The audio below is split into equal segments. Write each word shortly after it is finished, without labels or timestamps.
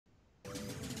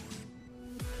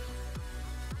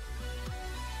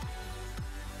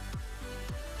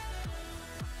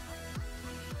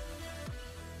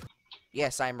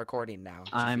Yes, I'm recording now.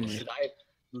 I'm. Should I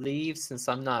leave since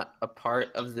I'm not a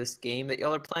part of this game that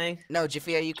y'all are playing? No,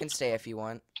 Jafia, you can stay if you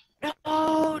want. No,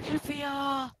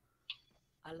 Jafia!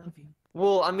 I love you.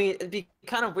 Well, I mean, it'd be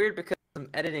kind of weird because I'm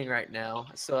editing right now,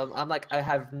 so I'm like, I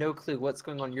have no clue what's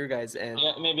going on your guys' end.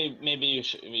 Yeah, maybe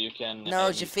you can. No,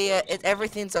 Jafia,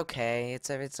 everything's okay.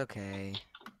 It's okay.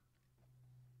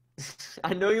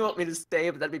 I know you want me to stay,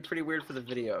 but that'd be pretty weird for the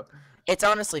video. It's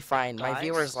honestly fine. My Guys?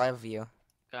 viewers love you.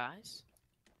 Guys?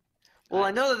 Well,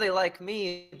 I know that they like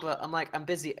me, but I'm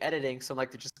busy editing, so I'm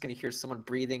like, they're just gonna hear someone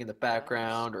breathing in the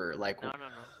background, or like. No.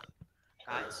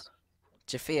 Guys?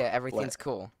 Jafia, everything's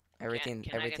cool.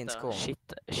 Everything's cool.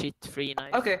 Shit free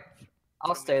knife. Okay,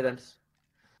 I'll from stay you then. guys.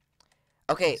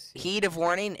 Okay, Let's see. heed of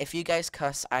warning, if you guys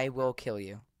cuss, I will kill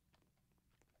you.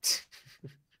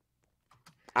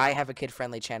 I have a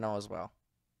kid-friendly channel as well.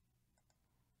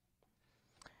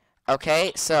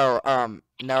 Okay, so,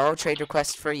 no trade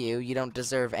request for you. You don't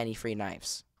deserve any free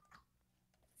knives.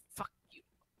 Fuck you.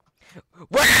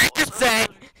 What did you say?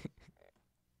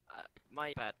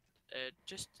 My bad.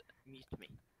 Just mute me.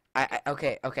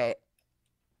 Okay.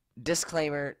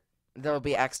 Disclaimer, there will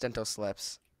be accidental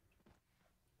slips.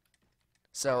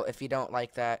 So, if you don't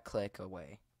like that, click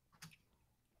away.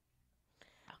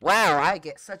 Wow, I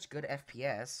get such good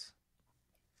FPS.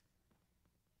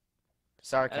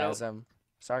 Sarcasm.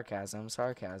 Sarcasm.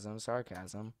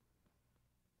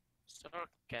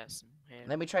 Here.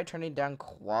 Let me try turning down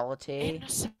quality.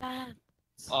 Innocent.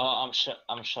 I'm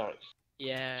sure.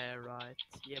 Yeah, right.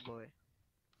 Yeah, boy.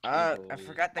 I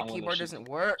forgot the I'm gonna keyboard shoot doesn't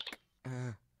work.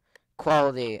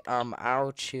 Quality.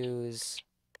 I'll choose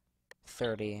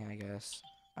 30, I guess.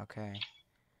 Okay.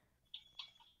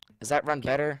 Does that run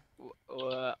better?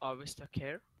 Are we stuck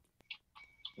here?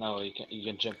 No, you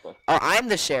can jump up. Oh, I'm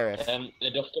the sheriff.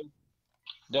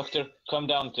 Doctor, come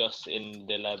down to us in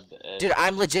the lab. Dude,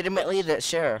 I'm legitimately the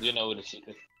sheriff. You know the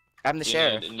secret. I'm the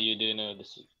sheriff. Do you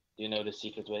know the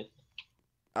secret way?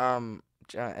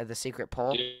 The secret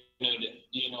pole? Do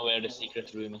you know where the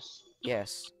secret room is?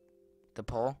 Yes. The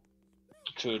pole?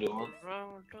 Through the wall.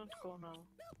 No, don't go now.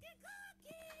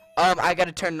 I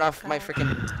gotta turn off my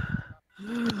freaking.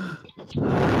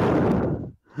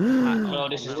 No,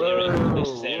 this is Eric. This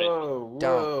is Eric.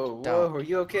 Don't. Whoa, are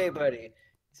you okay, buddy? You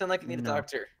sound like you need a No.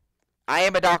 doctor. I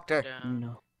am a doctor. Down,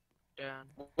 No. down,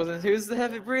 Well, then who's the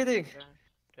heavy breathing?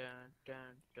 down.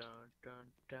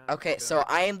 Okay, so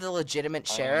I am the legitimate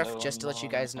I sheriff, know, just to let you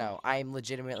guys know. I am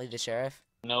legitimately the sheriff.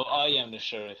 No, I am the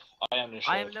sheriff. I am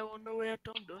the one nowhere.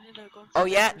 Don't you know? Oh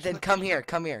yeah, then come here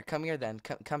then.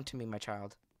 Come to me, my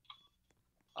child.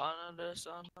 Honor the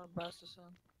son, bastard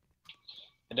son.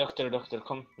 Doctor,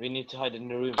 come. We need to hide in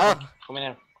the room. Oh. Come in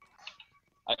here.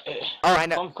 Oh, I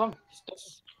know. Come.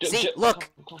 See, look.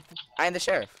 Come. I am the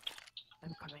sheriff.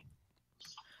 I'm coming.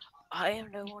 I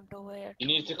am the one nowhere. You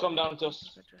need to come down to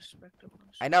us.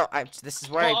 I know. This is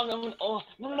where I.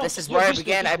 No. This is where I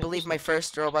began. I believe my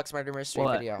first Roblox murder mystery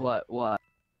video. What?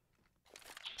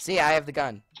 See, I have the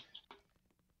gun.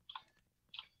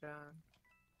 Down.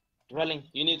 Relling,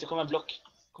 you need to come and block.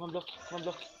 Come and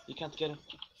block. You can't get him.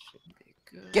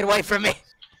 Get away from me!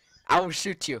 I will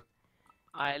shoot you.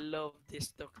 I love this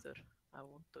doctor. I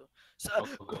want to. So,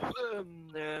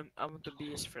 I want to be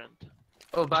his friend.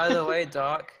 Oh, by the way,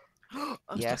 Doc,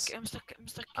 I'm stuck.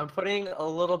 I'm putting a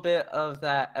little bit of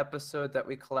that episode that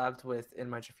we collabed with in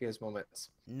my Jafia's moments.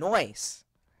 Nice.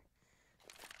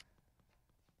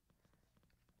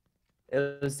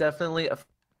 It was definitely a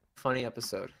funny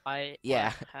episode.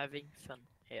 Yeah. am having fun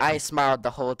here. I smiled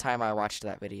the whole time I watched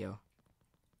that video.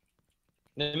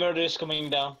 The murder is coming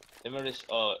down.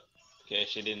 Oh, okay,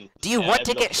 she didn't. Do you Yeah, want I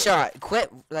to get blocked her. shot?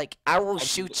 Quit! Like, I will I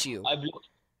shoot you. I blocked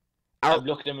I'll-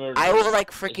 the murder. I will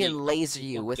like He- freaking laser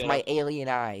you don't with get my up. alien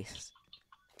eyes.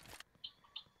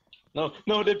 No,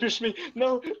 they pushed me.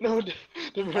 No,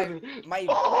 the murder. My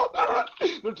Oh,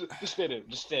 no, just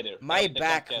stay there. my They can't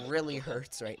back get us. really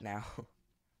hurts right now.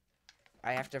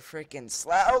 I have to freaking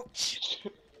slouch.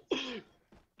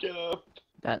 Get up.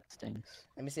 That stinks.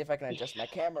 Let me see if I can adjust my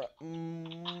camera.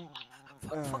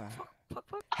 Fuck.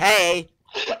 Hey.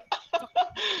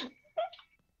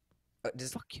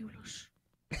 Just, Fuck you, Lush.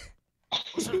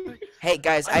 Sorry. hey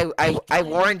guys, I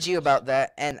warned you about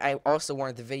that, and I also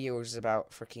warned the viewers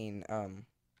about freaking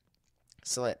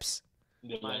slips.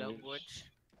 The My language. language.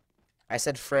 I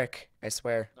said frick. I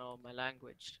swear. No, my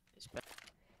language is bad.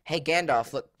 Hey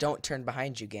Gandalf, look! Don't turn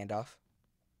behind you, Gandalf.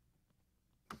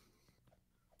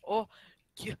 Oh,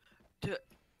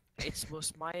 it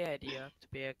was my idea to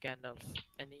be a Gandalf,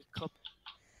 and he copied.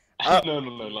 No,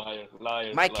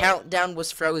 liar. My countdown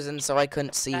was frozen, so I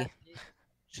couldn't see. That is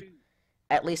true.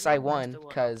 At least I Who has won, the one?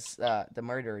 because the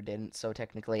murderer didn't, so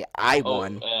technically I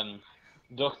won.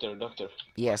 Doctor.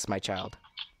 Yes, my child.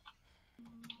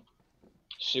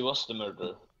 She was the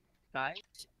murderer. Guys,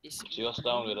 is She was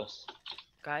down with us.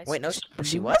 guys? Wait, no, is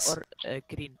she blue was? or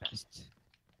green best?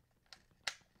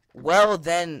 Well,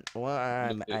 then...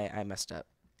 Well, Blue. I messed up.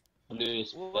 Blue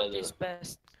is What better. is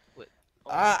best? With,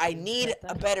 I is need a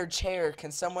better? better chair.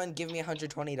 Can someone give me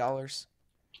 $120?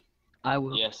 I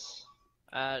will. Yes.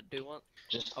 Do you want?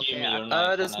 Just Okay, give me your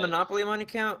knife. Does and Monopoly money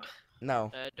count?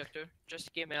 No. Doctor,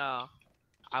 just give me a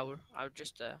hour. I'll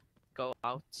just go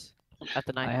out at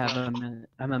the night. I have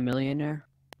I'm a millionaire.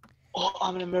 Oh,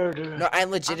 I'm a murderer. No,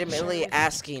 I'm legitimately sheriff.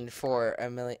 asking for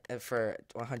for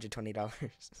 $120.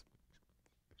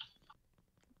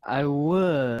 I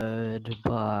would,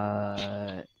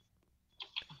 but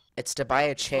It's to buy a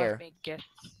Let chair. me get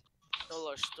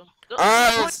dollars.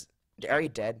 Oh, are you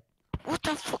dead? What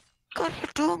the fuck are you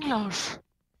doing, Lars?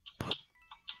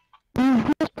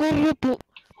 What are you doing?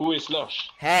 Who is Lush?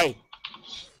 Hey.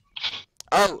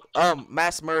 Oh,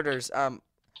 mass murders. I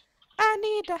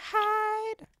need to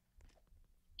hide.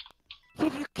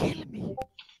 Did you kill me?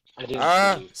 I didn't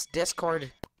kill you. It's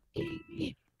Discord.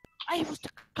 I was the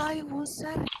guy who was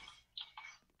there.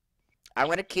 I'm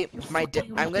gonna keep You my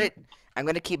fucking I'm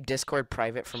gonna keep Discord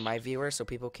private from my viewers so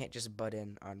people can't just butt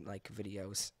in on like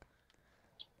videos.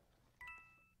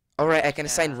 Alright, I can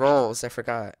assign Yeah. roles, I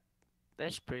forgot.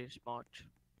 That's pretty smart.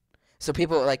 So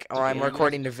people like, oh, I'm Okay,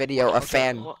 recording the video, a Okay,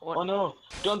 fan. Oh no!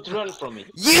 Don't run from me.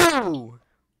 You!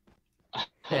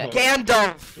 Yeah.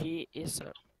 Gandalf! He is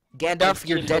a Gandalf,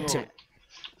 you're kill dead you. to me.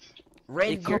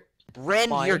 Ren, He Ren,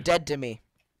 my- you're dead to me.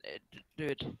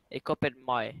 dude. He copied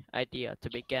my idea to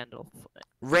be Gandalf.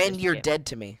 Ren, Just you're game. dead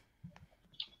to me.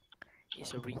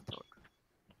 He's a retard.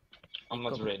 I'm He not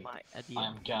copied Ren. my idea.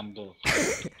 I'm Gandalf.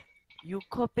 You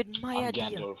copied my I'm idea.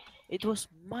 Gandalf. It was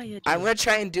my idea. I'm gonna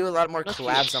try and do a lot more Not you.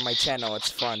 collabs on my channel, it's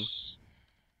fun.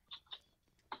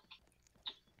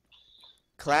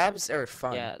 Collabs are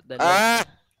fun. Yeah, the Ah!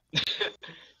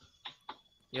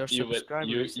 your You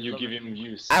subscribers. you love give it. him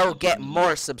views. I will get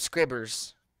more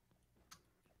subscribers.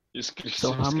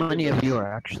 so how many of you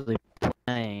are actually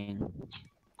playing?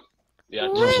 Yeah,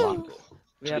 Woo!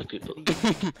 We have Three people.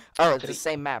 three. Oh, it's the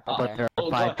same map. Oh, Okay. But there are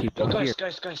 5 people here.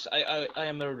 guys, I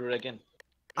am murderer again.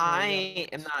 I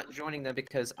am not joining them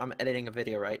because I'm editing a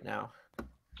video right now.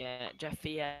 Yeah,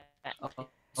 Jeffy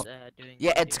is doing.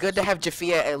 Yeah, it's good to videos. have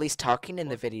Jafia at least talking in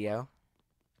the video.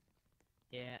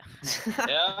 Yeah.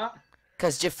 Yeah.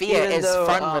 Cause Jafia Even is though,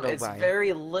 fun little it's guy.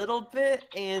 very little bit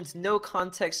and no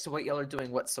context to what y'all are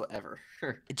doing whatsoever.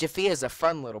 Jafia is a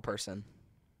fun little person.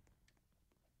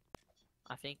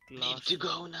 I think I need Lars. to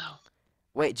go now.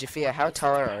 Wait, Jafia, how is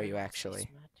tall are very you much actually?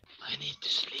 smart. I need to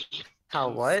sleep. How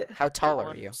what? How tall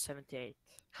are you? 178.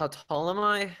 How tall am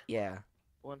I? Yeah.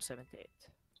 178.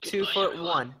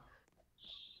 2'1".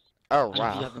 Oh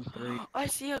wow. 7'3". I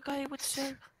see a guy with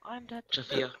sir. I'm that.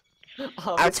 Sophia.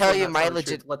 I'll tell you Obviously not my telling the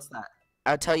legit- truth. What's that?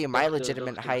 I'll tell you my Doctor,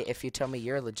 legitimate doctor. height if you tell me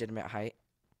your legitimate height.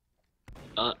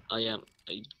 I am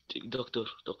a doctor.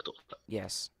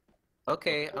 Yes.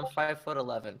 Okay, I'm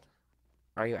 5'11".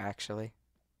 Are you actually?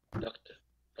 Doctor.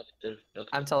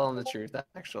 I'm telling the truth,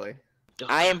 actually.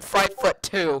 I am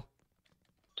 5'2".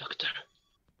 Doctor.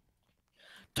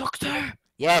 Doctor.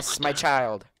 Yes, my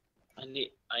child. I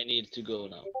need to go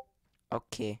now.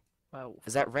 Okay. Wow.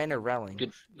 Is that Ren or Relling?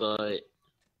 Goodbye.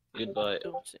 Goodbye.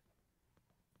 Don't say.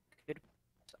 Good.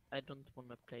 I don't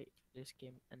wanna play this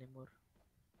game anymore.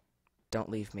 Don't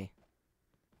leave me.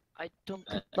 I don't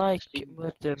Uh, like see-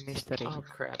 murder mystery. Oh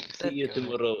crap. See you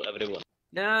tomorrow, everyone.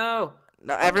 No!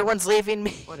 No, everyone's leaving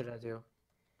me. What did I do?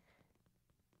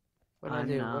 What did I I'm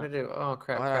do? not. What did I do? Oh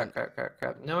crap, Hold on.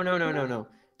 crap. No.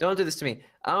 Don't do this to me.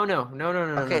 Oh no. No.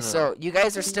 Okay, so you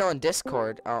guys are still in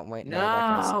Discord. Oh wait, no.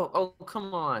 that guy's- No! Oh,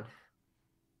 come on.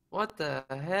 What the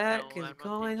heck No, is I'm not in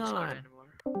going Discord on?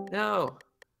 anymore. No.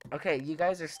 Okay, you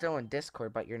guys are still in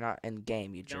Discord, but you're not in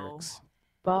game, you No. jerks.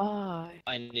 Bye.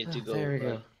 I need to go. There we bye.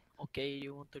 go. Okay,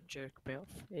 you want to jerk me off?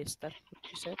 Is that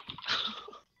what you said?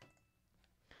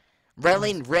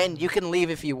 Relling, Ren, you can leave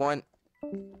if you want.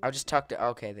 I'll just talk to.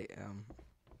 Okay,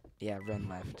 yeah, Ren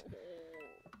left.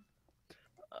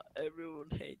 Everyone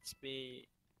hates me.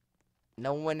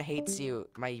 No one hates you.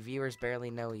 My viewers barely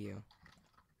know you.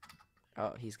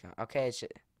 Oh, he's gone. Okay,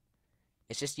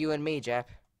 it's just you and me, Jap.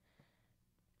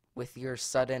 With your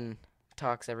sudden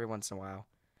talks every once in a while.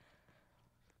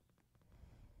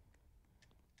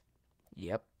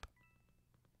 Yep.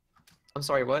 I'm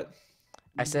sorry, what?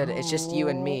 I said it's just you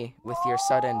and me with your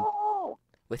sudden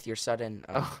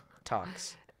Oh.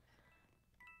 talks.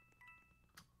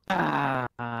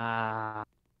 Ah.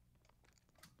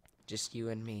 Just you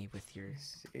and me with your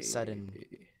Let's see. sudden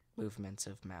movements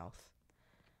of mouth.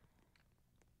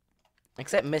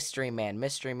 Except Mystery Man.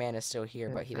 Mystery Man is still here,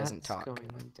 but he doesn't That's talk. going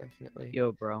on, definitely.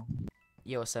 Yo, bro.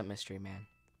 Yo, what's up, Mystery Man?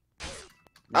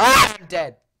 Ah, I'm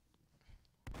dead.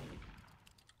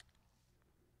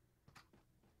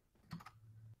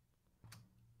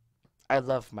 I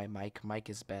love my mic. Mike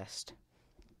is best.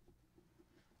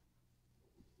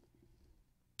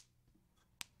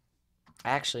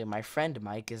 Actually, my friend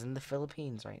Mike is in the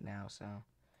Philippines right now, so.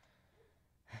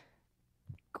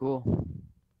 Cool.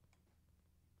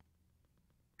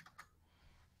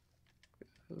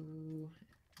 Ooh.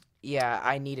 Yeah,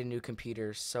 I need a new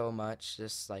computer so much.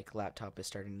 This like laptop is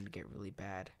starting to get really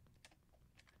bad.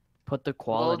 Put the Well,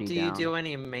 quality do you down. do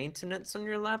any maintenance on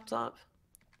your laptop?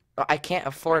 Oh, I can't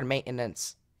afford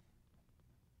maintenance.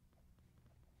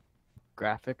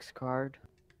 Graphics card.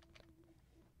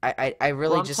 I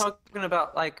really Well, I'm just talking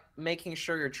about like making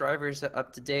sure your drivers are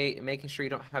up to date, and making sure you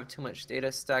don't have too much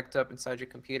data stacked up inside your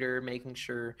computer, making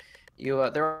sure you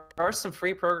there are some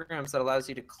free programs that allows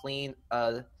you to clean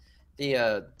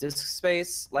the disk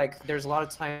space. Like there's a lot of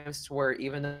times to where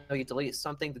even though you delete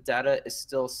something, the data is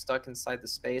still stuck inside the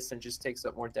space and just takes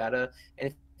up more data. And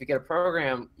if you get a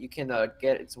program, you can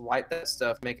get it to wipe that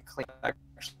stuff, make it clean,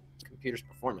 actually the computer's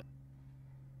performance.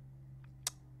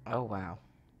 oh wow.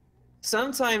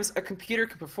 Sometimes a computer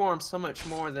can perform so much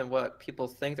more than what people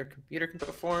think their computer can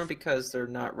perform because they're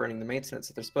not running the maintenance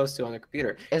that they're supposed to on their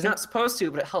computer. It's Isn't not supposed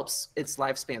to, but it helps its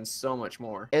lifespan so much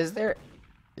more. isn't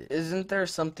there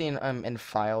something in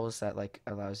files that like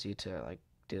allows you to like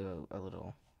do a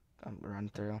little run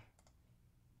through?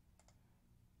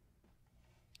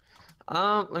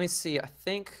 Let me see.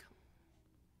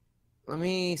 Let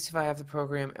me see if I have the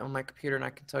program on my computer and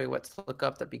I can tell you what to look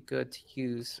up. That'd be good to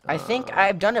use. I think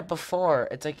I've done it before.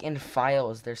 It's like in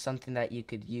files. There's something that you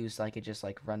could use, like it just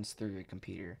like runs through your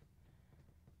computer.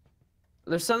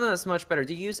 There's something that's much better.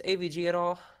 Do you use AVG at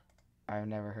all? I've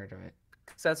never heard of it.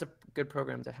 'Cause that's a good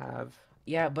program to have.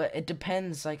 Yeah, but it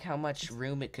depends like how much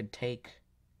room it could take.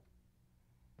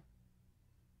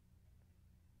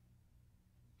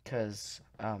 Cause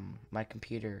my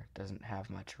computer doesn't have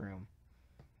much room.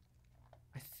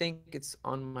 I think it's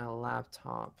on my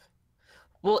laptop.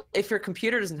 Well, if your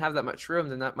computer doesn't have that much room,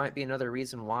 then that might be another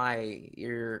reason why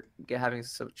you're having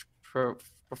such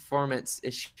performance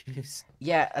issues.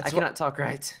 Yeah, I that's cannot talk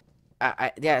right.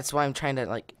 yeah, that's why I'm trying to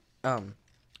like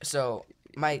so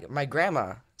my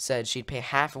grandma said she'd pay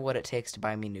half of what it takes to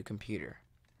buy me a new computer.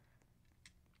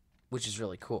 Which is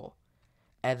really cool.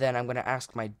 And then I'm gonna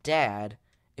ask my dad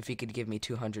if he could give me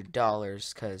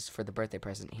 $200 cuz for the birthday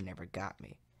present he never got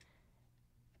me.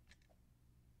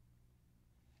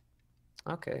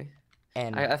 Okay.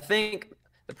 And I think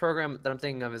the program that I'm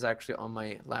thinking of is actually on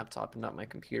my laptop and not my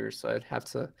computer, so I'd have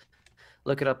to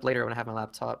look it up later when I have my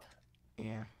laptop.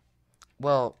 yeah.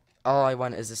 Well, all I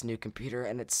want is this new computer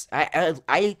and it's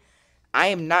I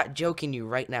am not joking you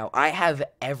right now. I have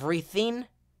everything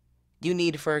you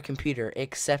need for a computer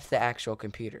except the actual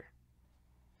computer.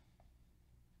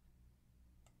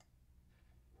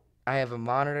 I have a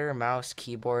monitor, mouse,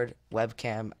 keyboard,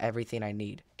 webcam, everything I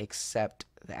need except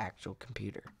the actual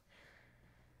computer.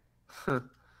 Huh.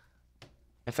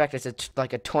 In fact, it's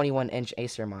like a 21-inch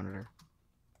Acer monitor.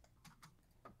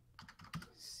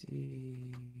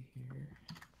 See here.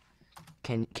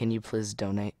 Can you please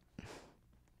donate?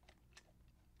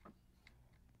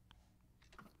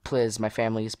 Please, my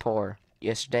family is poor.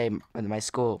 Yesterday, my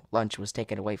school lunch was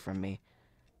taken away from me.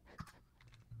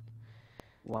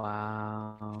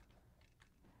 Wow.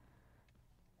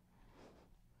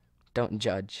 Don't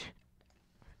judge.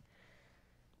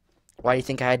 Why do you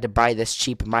think I had to buy this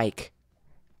cheap mic?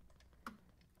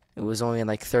 It was only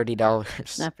like $30.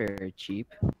 It's not very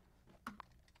cheap.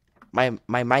 My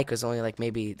mic was only like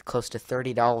maybe close to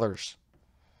 $30.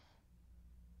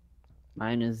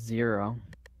 Mine is 0.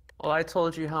 Well, I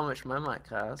told you how much my mic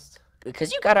cost.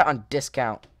 Because you got it on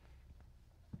discount.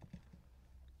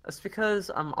 That's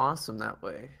because I'm awesome that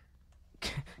way.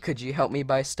 Could you help me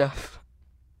buy stuff?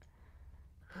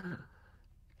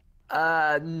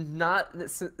 Not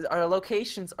our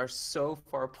locations are so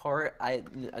far apart.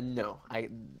 No,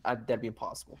 that'd be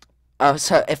impossible. Oh,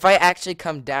 so if I actually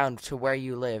come down to where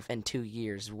you live in 2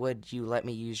 years, would you let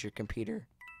me use your computer?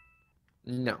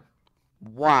 No,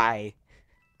 Why?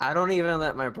 I don't even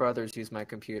let my brothers use my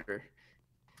computer.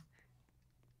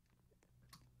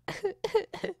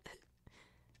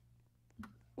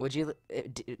 Would you?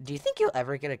 Do you think you'll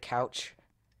ever get a couch?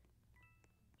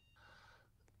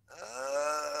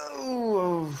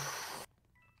 Oh,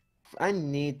 I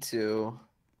need to.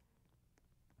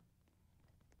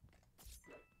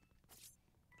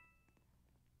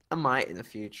 might in the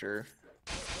future.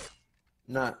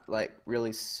 Not like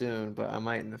really soon, but I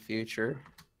might in the future.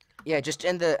 Yeah, just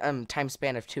in the time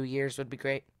span of 2 years would be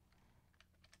great.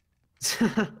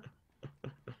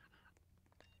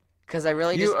 Cause I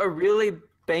really You just are really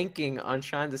banking on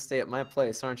trying to stay at my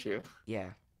place, aren't you? yeah.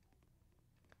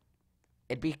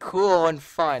 It'd be cool and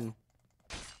fun.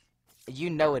 You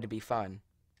know it'd be fun.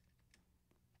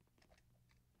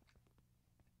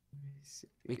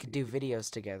 We could do videos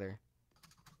together.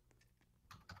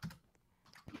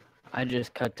 I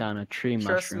just cut down a tree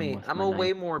Trust mushroom me, with I'm my a knife.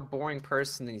 way more boring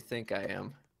person than you think I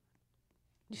am.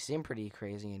 You seem pretty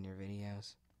crazy in your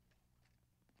videos.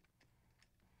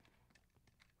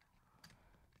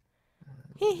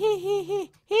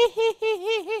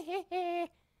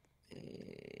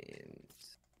 And...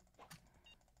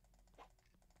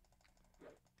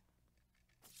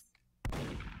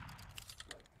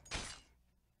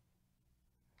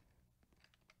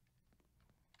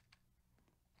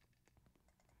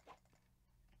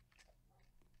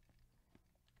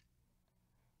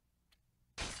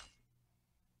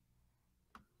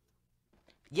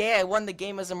 Yeah, I won the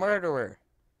game as a murderer.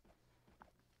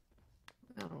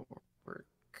 That'll work.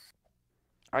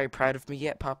 Are you proud of me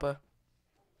yet, Papa?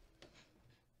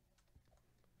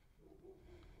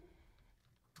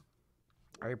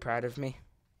 Are you proud of me?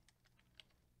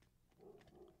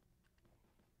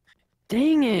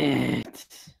 Dang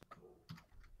it!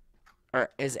 Or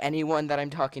is anyone that I'm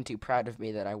talking to proud of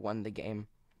me that I won the game?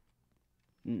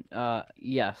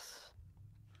 Yes.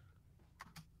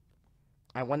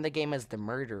 I won the game as the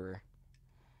murderer.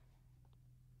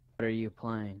 What are you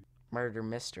playing? Murder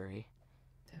mystery.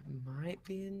 That might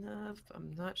be enough.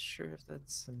 I'm not sure if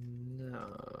that's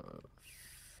enough.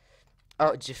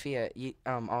 Oh, Jafia, you,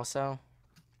 also,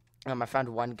 I found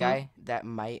one guy that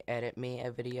might edit me a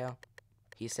video.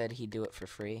 He said he'd do it for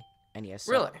free, and he has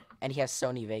Really? and he has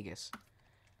Sony Vegas.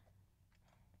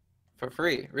 For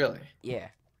free? Really? Yeah.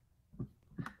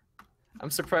 I'm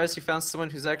surprised you found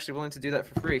someone who's actually willing to do that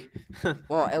for free.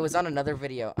 Well, it was on another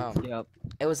video. Yep.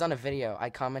 It was on a video I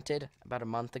commented about a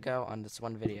month ago on this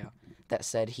one video that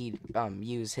said he'd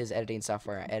use his editing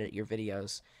software to edit your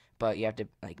videos, but you have to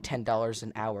like $10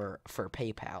 an hour for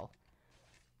PayPal.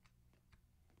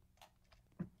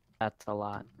 That's a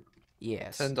lot.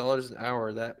 Yes. $10 an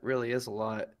hour, that really is a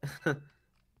lot.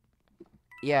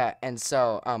 Yeah, and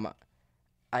so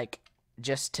like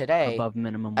just today, Above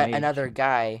minimum wage. another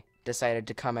guy decided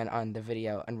to comment on the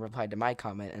video and replied to my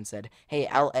comment and said, "Hey,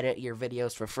 I'll edit your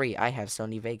videos for free. I have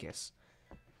Sony Vegas."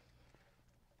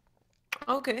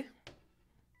 Okay.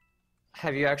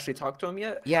 Have you actually talked to him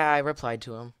yet? Yeah, I replied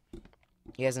to him.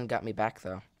 He hasn't got me back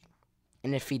though.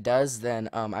 And if he does, then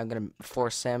I'm gonna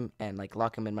force him and like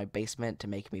lock him in my basement to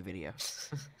make me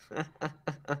videos,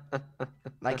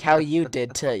 like how you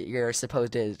did to your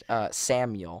supposed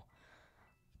Samuel.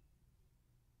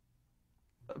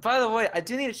 By the way, I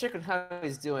do need to check on how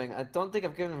he's doing. I don't think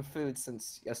I've given him food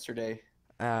since yesterday.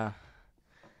 Yeah,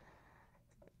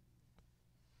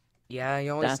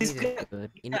 you always That's need it. good.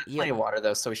 You, Yeah, plenty of water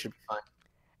though, so we should be fine.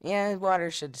 Yeah,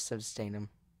 water should sustain him.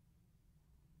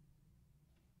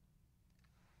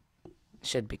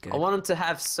 Should be good. I want him to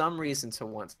have some reason to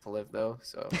want to live though,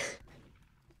 so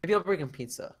maybe I'll bring him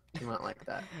pizza. He might like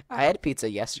that. I had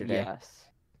pizza yesterday. Yes.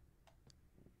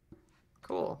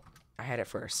 Cool. I had it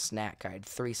for a snack. I had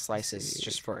 3 slices see.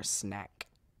 just for a snack.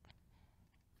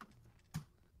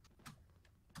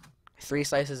 3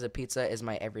 slices of pizza is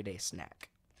my everyday snack.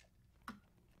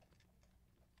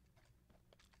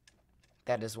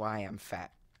 That is why I'm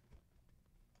fat.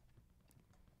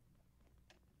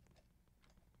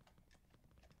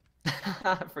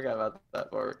 I forgot about that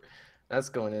part. That's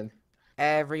going in.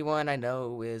 Everyone I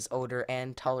know is older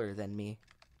and taller than me.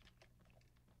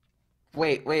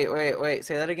 Wait.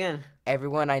 Say that again.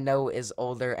 Everyone I know is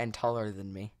older and taller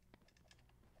than me.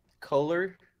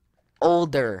 Kohler?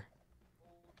 Older.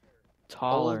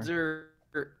 Taller. Older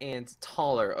and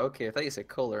taller. Okay, I thought you said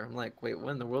Kohler. I'm like, wait, what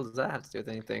in the world does that have to do with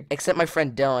anything? Except my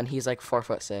friend Dylan, he's like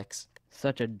 4'6".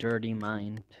 Such a dirty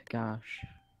mind. Gosh.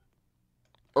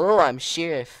 Oh, I'm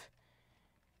sheriff.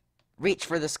 Reach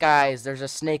for the skies. There's a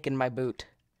snake in my boot.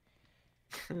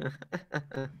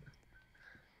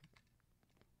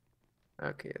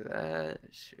 Okay, that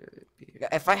should be.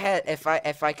 If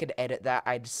I could edit that,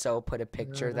 I'd so put a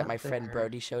picture that my friend there.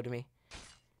 Brody showed me.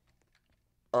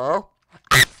 Oh,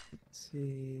 Let's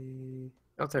see.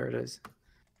 Oh, there it is.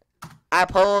 I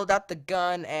pulled out the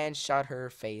gun and shot her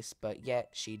face, but yet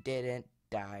she didn't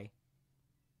die.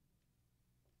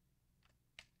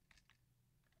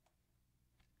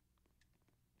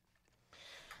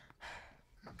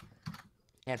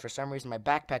 And for some reason, my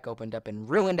backpack opened up and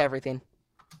ruined everything.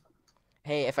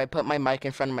 Hey, if I put my mic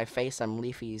in front of my face, I'm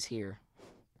Leafy's here.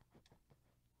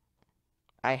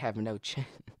 I have no chin.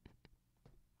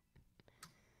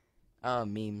 Oh,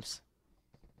 memes.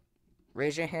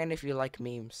 Raise your hand if you like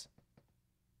memes.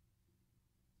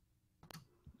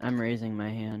 I'm raising my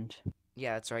hand.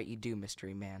 Yeah, that's right, you do,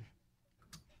 Mystery Man.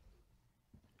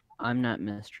 I'm not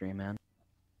mystery man.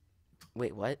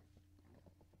 Wait, what?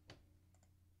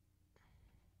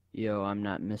 Yo, I'm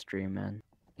not mystery man.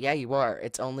 Yeah, you are.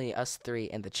 It's only us three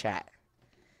in the chat.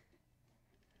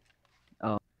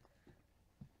 Oh.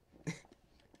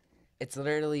 It's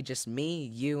literally just me,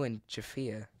 you, and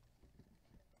Jafia.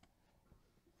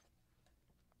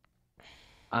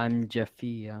 I'm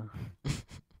Jafia.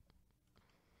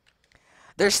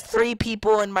 There's 3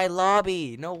 people in my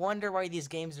lobby. No wonder why these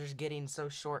games are getting so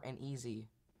short and easy.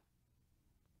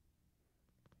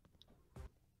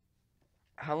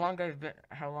 How long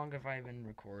have I been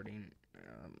recording?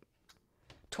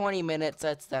 20 minutes.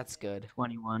 That's good.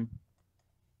 21.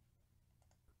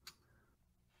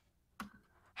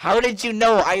 How did you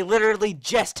know? I literally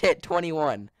just hit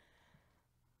 21.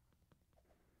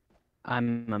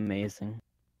 I'm amazing.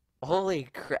 Holy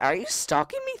crap. Are you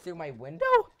stalking me through my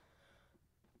window?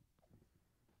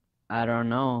 I don't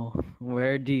know.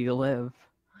 Where do you live?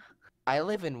 I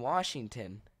live in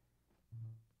Washington.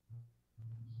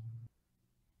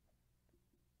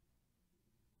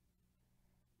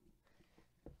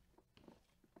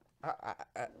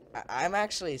 I'm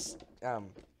actually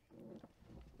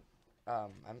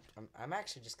I'm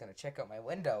actually just gonna check out my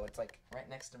window. It's like right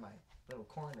next to my little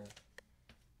corner.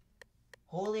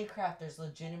 Holy crap, there's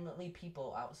legitimately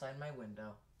people outside my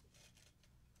window.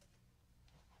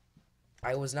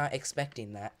 I was not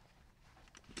expecting that.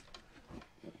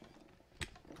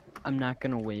 I'm not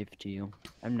gonna wave to you.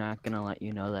 I'm not gonna let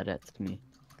you know that it's me.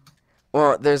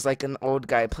 Well, there's like an old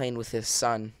guy playing with his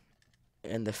son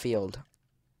in the field.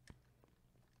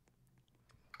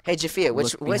 Hey, Jafia,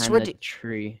 which Look would behind the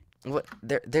tree. what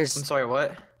I'm there's sorry,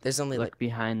 what? only Look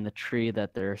behind the tree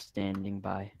that they're standing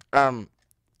by.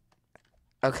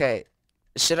 Okay,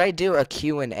 should I do a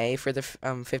Q&A for the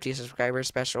 50 subscribers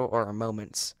special or a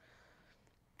moments?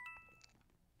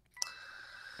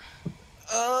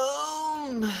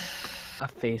 A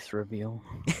face reveal.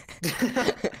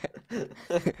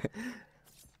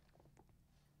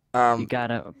 You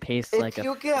gotta paste like If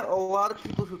you get a lot of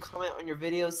people who comment on your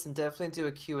videos, then definitely do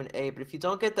a Q&A. But if you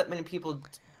don't get that many people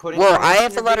putting Well, comments I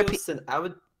have on your a lot of videos, then I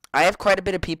would. I have quite a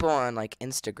bit of people on like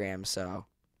Instagram, so.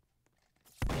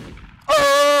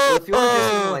 Well, if you want to do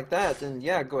something like that, then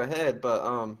yeah, go ahead.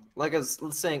 But like I was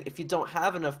saying, if you don't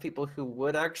have enough people who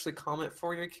would actually comment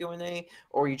for your Q&A,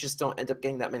 or you just don't end up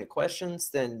getting that many questions,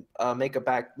 then make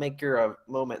your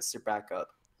moments your backup.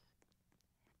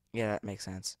 Yeah, that makes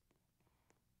sense.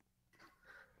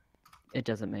 It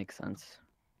doesn't make sense.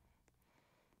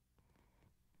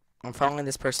 I'm following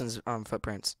this person's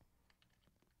footprints.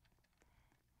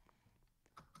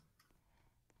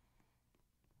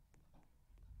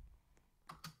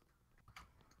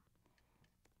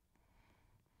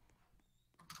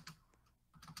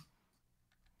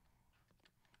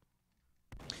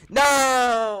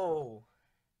 No!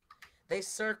 They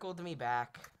circled me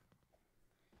back.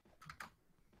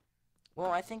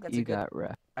 Well, I think that's You a good. got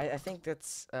wrecked. I think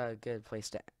that's a good place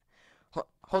to.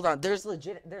 Hold on. There's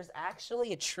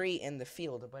actually a tree in the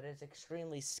field, but it's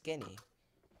extremely skinny.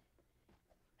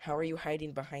 How are you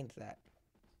hiding behind that?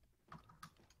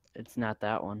 It's not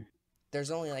that one. There's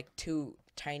only like 2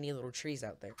 tiny little trees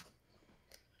out there.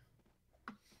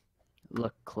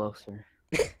 Look closer.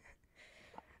 Yeah.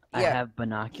 I have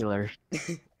binoculars.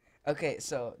 Okay,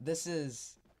 so this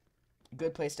is a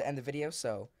good place to end the video.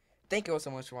 So thank you all so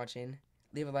much for watching.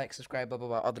 Leave a like, subscribe, blah, blah,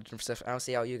 blah, all the different stuff. I'll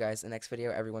see all you guys in the next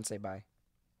video. Everyone say bye.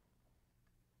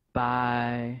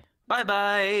 Bye.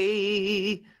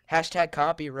 Bye-bye! Hashtag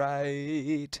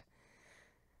copyright.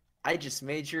 I just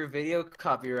made your video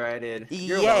copyrighted.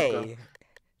 You're Yay. welcome.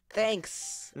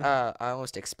 Thanks. I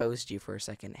almost exposed you for a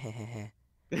second.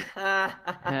 As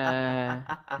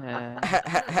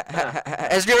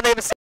real name is